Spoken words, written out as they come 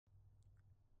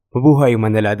Mabuhay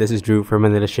Manila, this is Drew from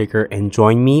Manila Shaker and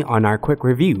join me on our quick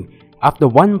review of the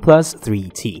OnePlus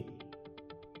 3T.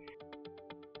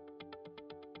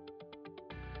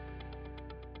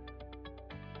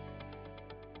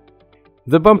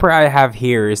 The bumper I have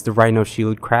here is the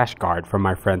Rhinoshield crash guard from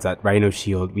our friends at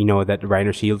Rhinoshield. We know that the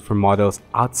Rhinoshield for models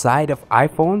outside of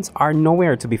iPhones are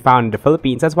nowhere to be found in the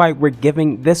Philippines. That's why we're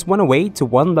giving this one away to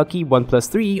one lucky OnePlus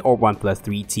 3 or OnePlus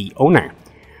 3T owner.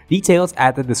 Details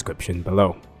at the description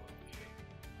below.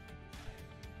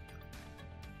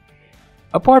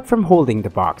 Apart from holding the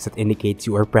box that indicates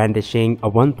you are brandishing a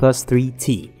OnePlus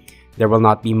 3T, there will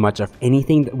not be much of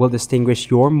anything that will distinguish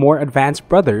your more advanced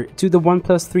brother to the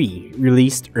OnePlus 3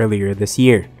 released earlier this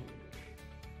year.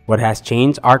 What has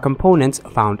changed are components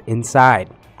found inside.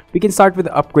 We can start with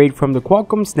the upgrade from the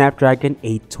Qualcomm Snapdragon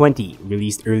 820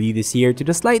 released early this year to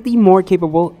the slightly more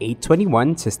capable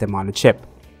 821 system on a chip.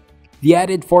 The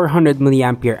added 400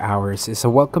 mAh is a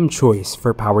welcome choice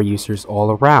for power users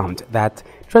all around. That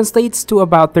translates to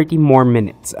about 30 more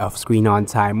minutes of screen on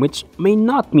time, which may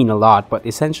not mean a lot but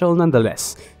essential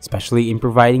nonetheless, especially in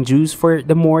providing juice for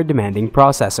the more demanding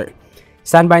processor.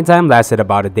 Standby time lasted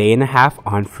about a day and a half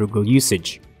on frugal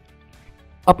usage.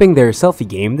 Upping their selfie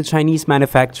game, the Chinese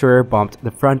manufacturer bumped the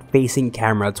front-facing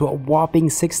camera to a whopping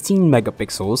 16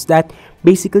 megapixels that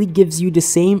basically gives you the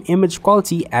same image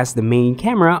quality as the main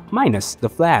camera minus the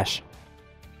flash.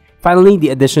 Finally, the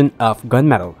addition of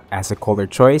gunmetal as a color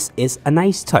choice is a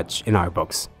nice touch in our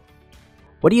books.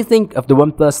 What do you think of the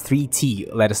OnePlus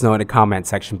 3T? Let us know in the comment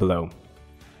section below.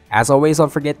 As always,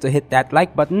 don't forget to hit that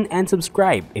like button and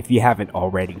subscribe if you haven't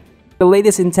already. The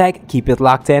latest in tech, keep it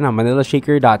locked in on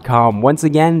ManilaShaker.com. Once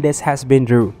again, this has been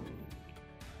Drew.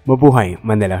 Mabuhay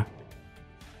Manila.